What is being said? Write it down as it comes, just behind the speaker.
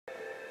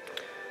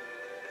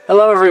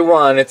Hello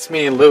everyone, it's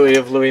me, Louie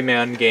of Louie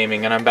Man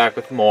Gaming, and I'm back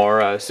with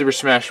more Super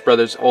Smash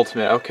Bros.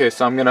 Ultimate. Okay,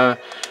 so I'm gonna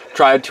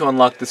try to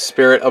unlock the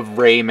spirit of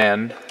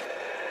Rayman.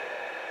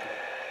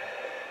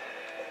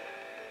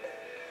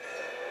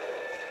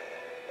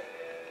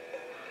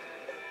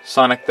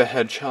 Sonic the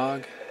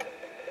Hedgehog.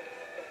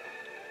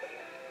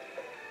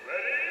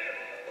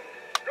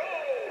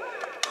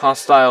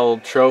 Hostile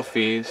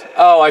trophies.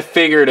 Oh, I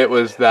figured it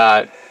was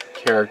that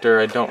character.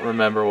 I don't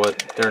remember what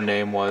their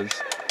name was.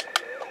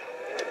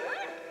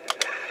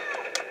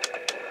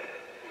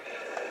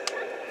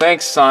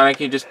 Thanks,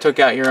 Sonic. You just took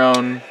out your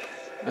own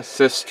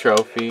assist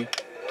trophy.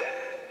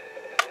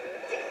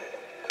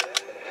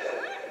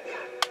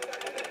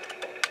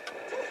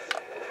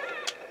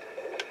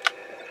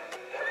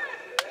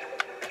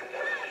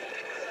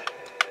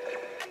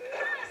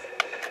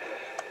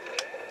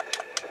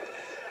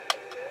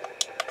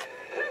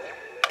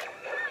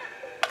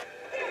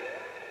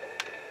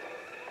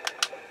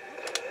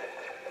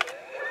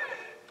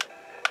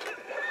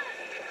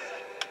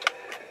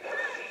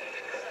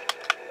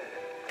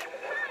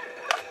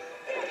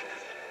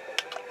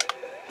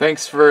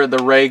 Thanks for the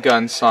ray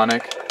gun,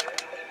 Sonic.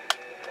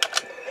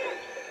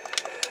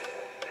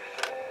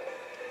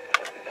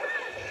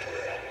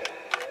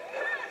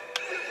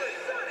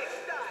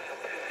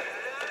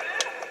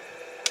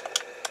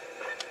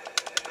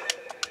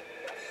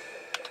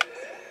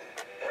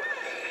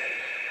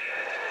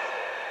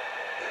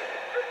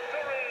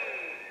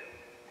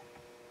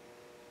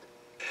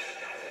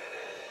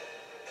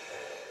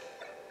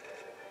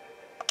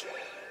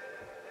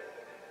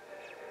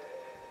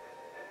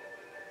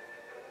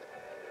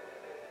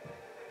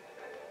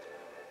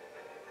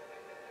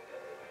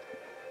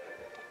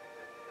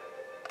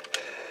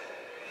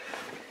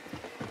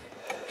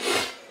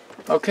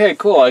 Okay,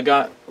 cool. I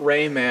got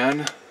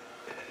Rayman.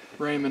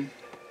 Rayman.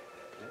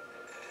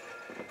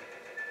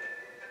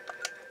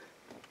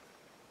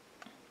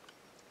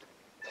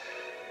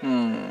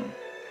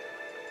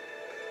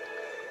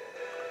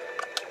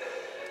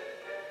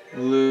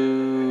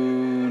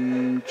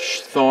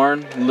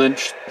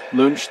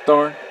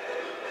 Lunchthorn?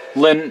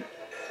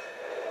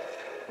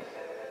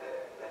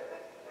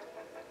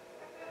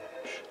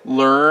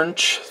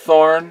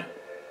 Lurchthorn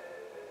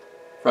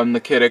from the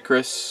Kid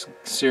Icarus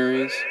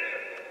series.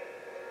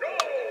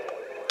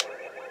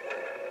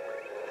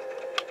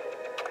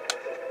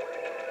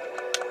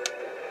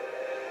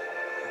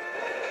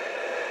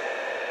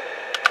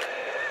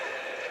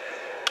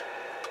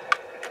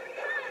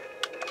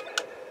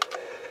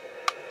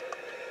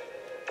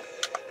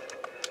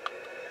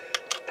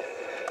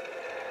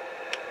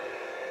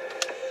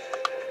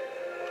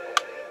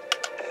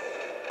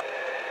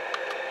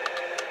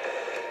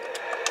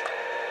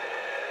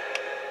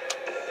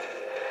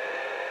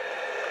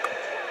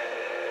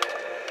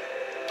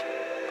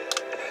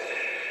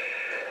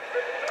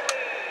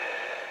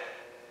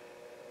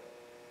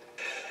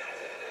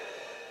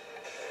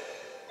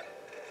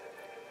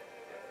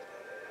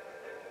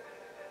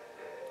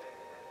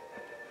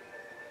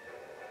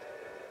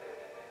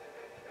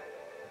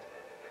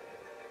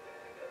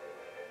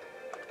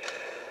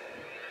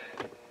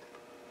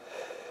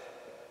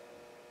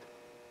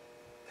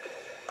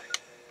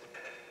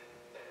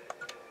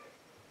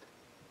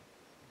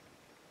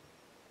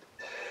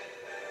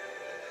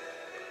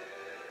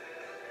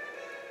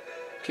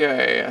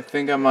 Okay, I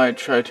think I might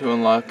try to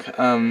unlock,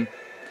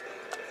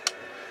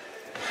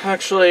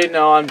 actually,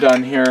 no, I'm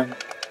done here.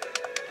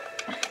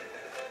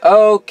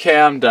 Okay,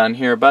 I'm done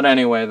here, but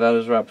anyway, that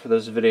is a wrap for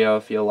this video.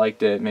 If you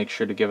liked it, make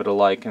sure to give it a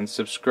like, and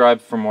subscribe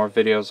for more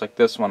videos like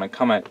this one, and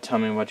comment, tell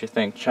me what you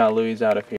think. Ciao, Louie's out of here.